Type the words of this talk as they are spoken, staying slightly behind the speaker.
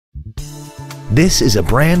This is a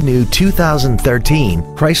brand new 2013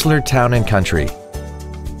 Chrysler Town & Country.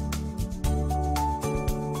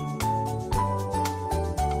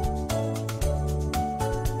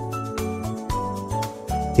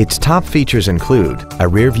 Its top features include a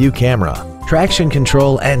rear-view camera, traction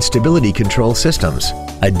control and stability control systems,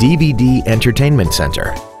 a DVD entertainment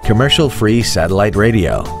center, commercial-free satellite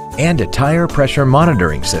radio, and a tire pressure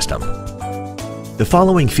monitoring system. The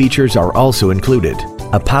following features are also included: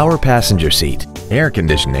 a power passenger seat, air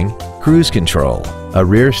conditioning, cruise control, a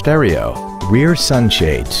rear stereo, rear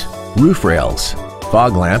sunshades, roof rails,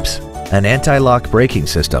 fog lamps, an anti-lock braking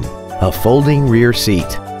system, a folding rear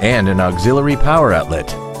seat, and an auxiliary power outlet.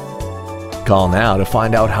 Call now to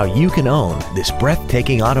find out how you can own this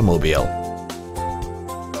breathtaking automobile.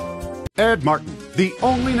 Ed Martin, the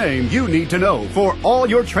only name you need to know for all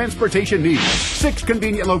your transportation needs. 6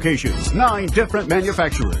 convenient locations, 9 different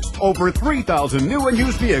manufacturers, over 3,000 new and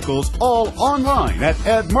used vehicles, all online at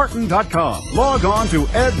edmartin.com. Log on to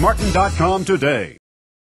edmartin.com today.